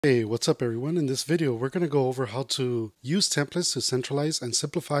Hey, what's up everyone? In this video, we're going to go over how to use templates to centralize and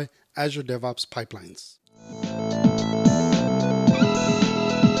simplify Azure Devops Pipelines.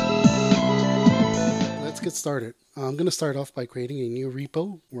 Let's get started. I'm going to start off by creating a new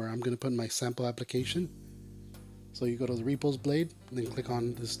repo where I'm going to put my sample application. So you go to the repos blade, then click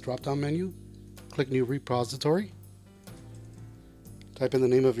on this drop-down menu, click new repository, type in the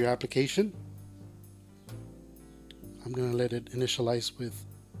name of your application. I'm going to let it initialize with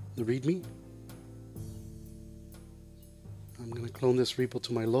the README. I'm going to clone this repo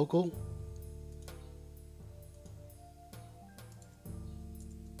to my local.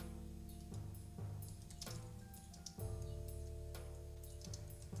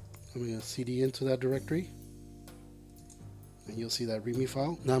 I'm going to cd into that directory and you'll see that README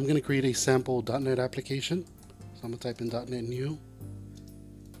file. Now I'm going to create a sample .NET application. So I'm going to type in .NET new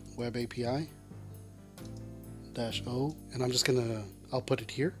web API -o, and I'm just going to output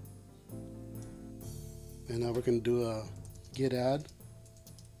it here. And now we're going to do a git add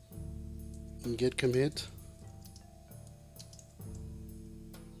and git commit.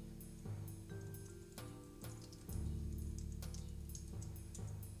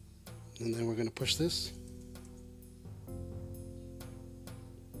 And then we're going to push this.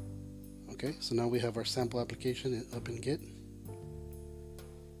 Okay, so now we have our sample application up in Git.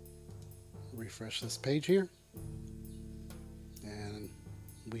 Refresh this page here. And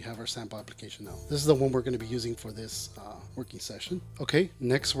we have our sample application now. This is the one we're going to be using for this working session. Okay,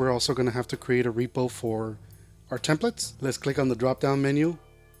 next we're also going to have to create a repo for our templates. Let's click on the drop-down menu,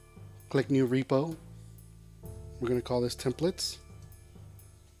 click new repo. We're going to call this templates.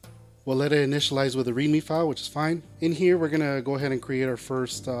 We'll let it initialize with a README file, which is fine. In here, we're going to go ahead and create our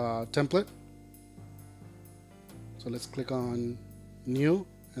first template. So let's click on new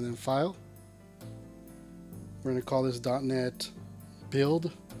and then file. We're going to call this .NET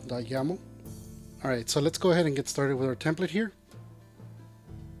build.yaml. Alright, so let's go ahead and get started with our template here.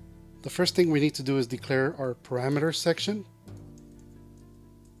 The first thing we need to do is declare our parameters section.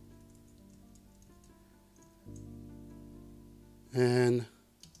 And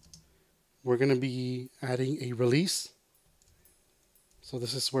we're going to be adding a release. So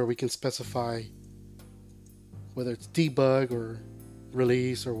this is where we can specify whether it's debug or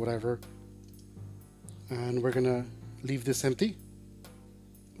release or whatever. And we're going to leave this empty.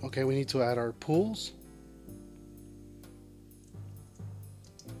 Okay, we need to add our pools.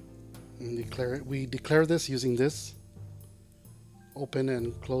 And declare it. We declare this using this open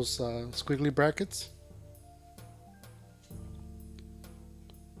and close squiggly brackets.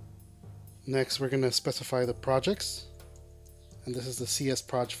 Next, we're going to specify the projects, and this is the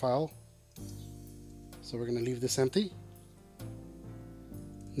CS_proj file, so we're going to leave this empty.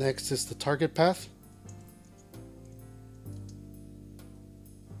 Next is the target path,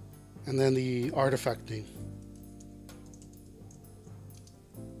 and then the artifact name.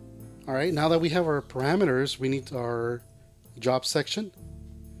 Alright, now that we have our parameters, we need our job section,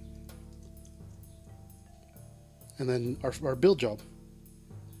 and then our build job.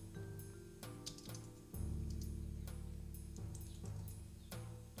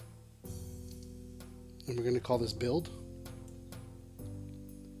 And we're going to call this build.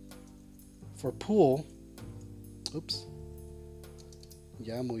 For pool, oops,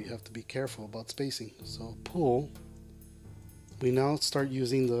 YAML, you have to be careful about spacing. So pool, we now start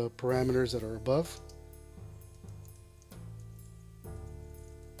using the parameters that are above.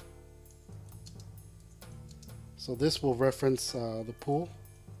 So this will reference the pool.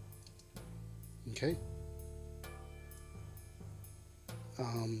 Okay.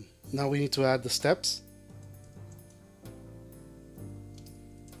 Now we need to add the steps.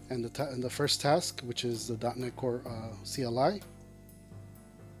 And the first task, which is the .NET Core CLI.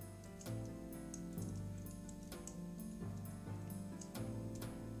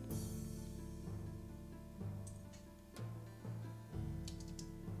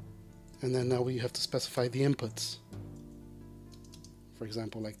 And then now we have to specify the inputs. For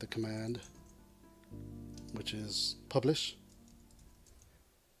example, like the command, which is publish.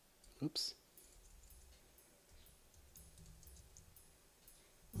 Oops.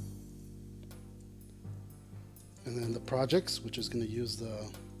 And then the projects, which is going to use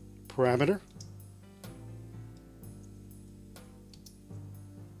the parameter.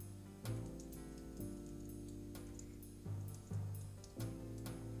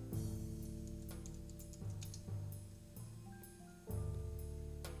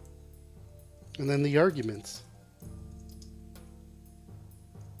 And then the arguments.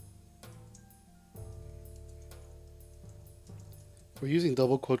 We're using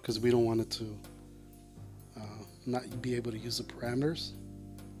double quote because we don't want it to not be able to use the parameters.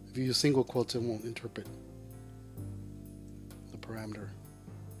 If you use single quotes, it won't interpret the parameter.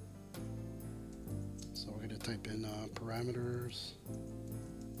 So we're going to type in parameters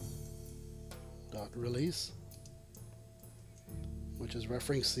dot release, which is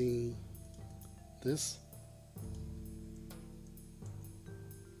referencing this.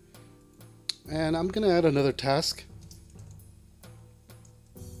 And I'm going to add another task.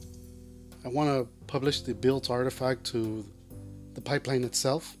 I want to publish the built artifact to the pipeline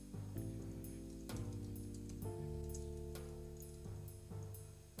itself.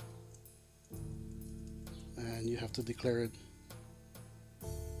 And you have to declare it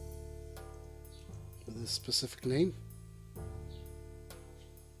with this specific name.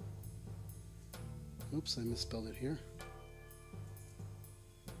 Oops, I misspelled it here.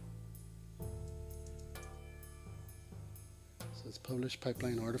 So it's publish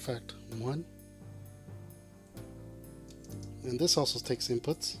pipeline artifact 1. And this also takes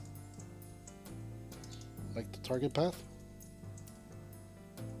inputs, like the target path.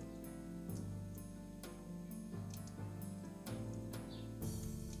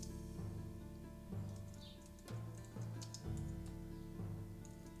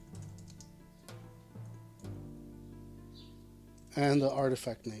 And the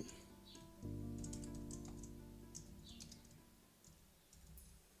artifact name.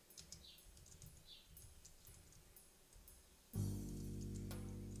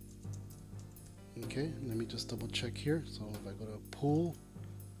 Okay, let me just double check here. So if I go to pool,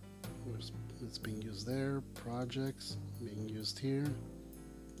 it's being used there, projects being used here,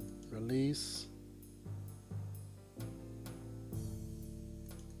 release,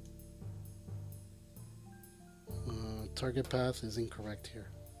 target path is incorrect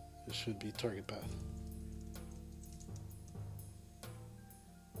here. It should be target path.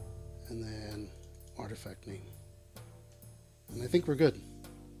 And then artifact name. And I think we're good.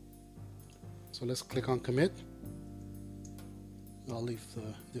 So let's click on commit. I'll leave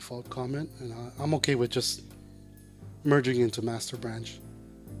the default comment, and I'm okay with just merging into master branch.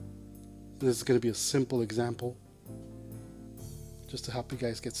 This is going to be a simple example just to help you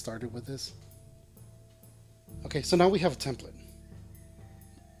guys get started with this. Okay, so now we have a template.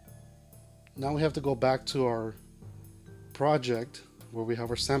 Now we have to go back to our project where we have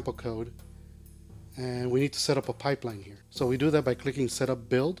our sample code, and we need to set up a pipeline here. So we do that by clicking setup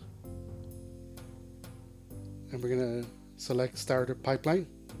build, and we're going to select starter pipeline.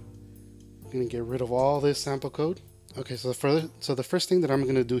 I'm going to get rid of all this sample code. Okay, so the first thing that I'm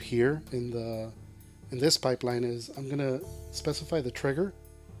going to do here in this pipeline is I'm going to specify the trigger.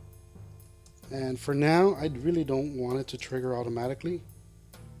 And for now, I really don't want it to trigger automatically.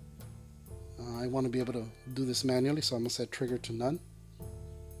 I want to be able to do this manually, so I'm going to set trigger to none.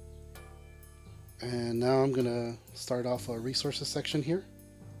 And now I'm going to start off a resources section here.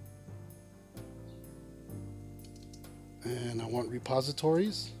 And I want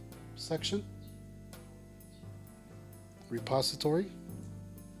repositories section. Repository.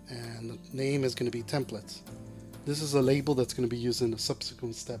 And the name is going to be templates. This is a label that's going to be used in a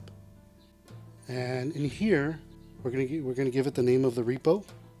subsequent step. And in here, we're going to give it the name of the repo,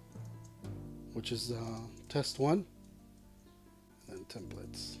 which is test1, and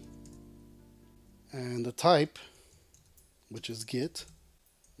templates. And the type, which is Git.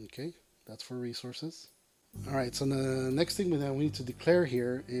 Okay, that's for resources. All right, so the next thing that we need to declare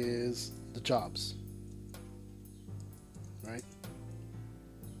here is the jobs, right?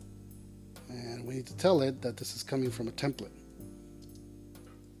 And we need to tell it that this is coming from a template.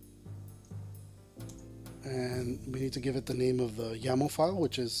 And we need to give it the name of the YAML file,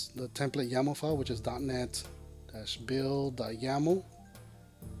 which is the template YAML file, which is .NET-build.yaml,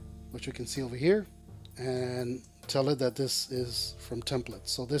 which you can see over here, and tell it that this is from templates.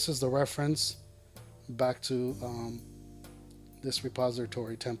 So this is the reference back to this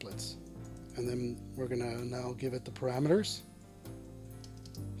repository templates. And then we're gonna now give it the parameters.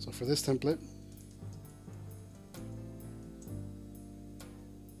 So for this template,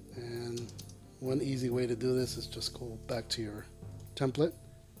 and one easy way to do this is just go back to your template,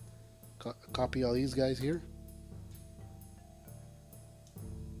 copy all these guys here,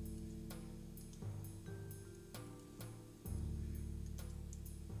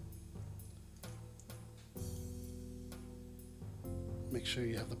 make sure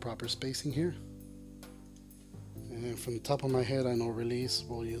you have the proper spacing here. And from the top of my head, I know release,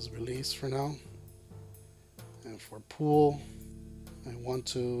 we'll use release for now. And for pool, I want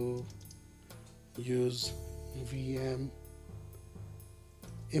to use VM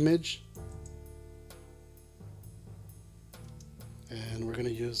image. And we're going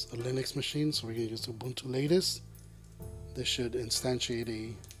to use a Linux machine, so we're going to use Ubuntu latest. This should instantiate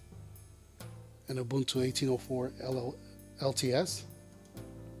a and Ubuntu 18.04 LTS.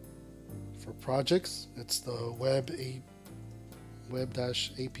 For projects, it's the web-api.csproj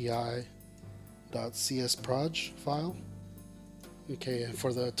file. Okay, and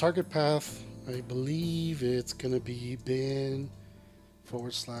for the target path, I believe it's going to be bin/release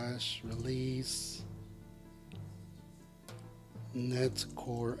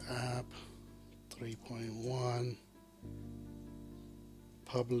netcore app 3.1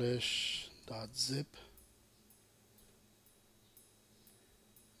 publish.zip,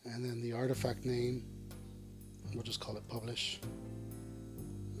 and then the artifact name, we'll just call it publish.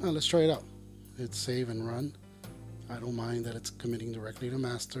 Let's try it out. Hit save and run. I don't mind that it's committing directly to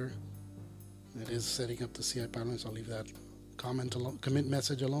master. It is setting up the CI pipeline, so I'll leave that commit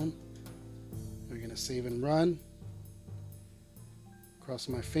message alone. We're going to save and run. Cross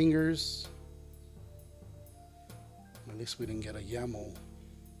my fingers. At least we didn't get a YAML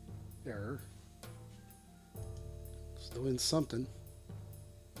error. It's doing something.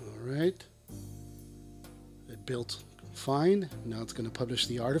 Alright. It built fine. Now it's going to publish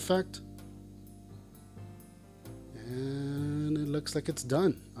the artifact. And it looks like it's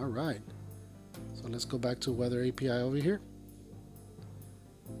done. Alright. So let's go back to Weather API over here.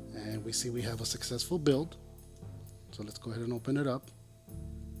 And we see we have a successful build. So let's go ahead and open it up.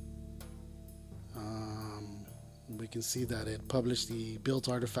 We can see that it published the built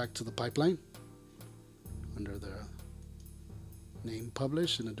artifact to the pipeline under the name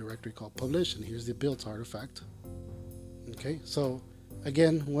publish in a directory called publish, and here's the built artifact. Okay, so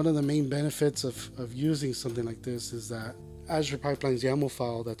again, one of the main benefits of using something like this is that Azure Pipelines YAML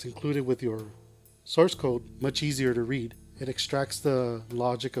file that's included with your source code, much easier to read. It extracts the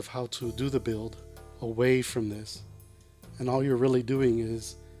logic of how to do the build away from this, and all you're really doing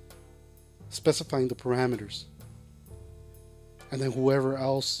is specifying the parameters. And then whoever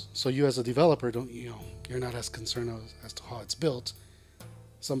else, so you as a developer, you're not as concerned as to how it's built.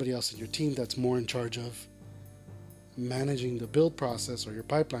 Somebody else in your team that's more in charge of managing the build process or your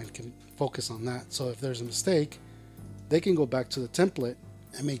pipeline can focus on that. So if there's a mistake, they can go back to the template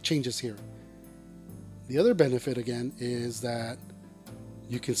and make changes here. The other benefit again is that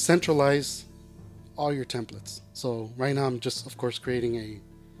you can centralize all your templates. So right now I'm just of course creating a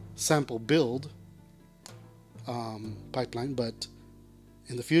sample build pipeline, but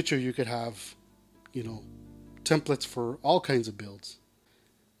in the future you could have templates for all kinds of builds.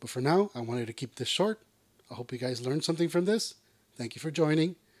 But for now I wanted to keep this short. I hope you guys learned something from this. Thank you for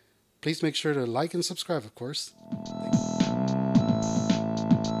joining. Please make sure to like and subscribe, of course. Thank you.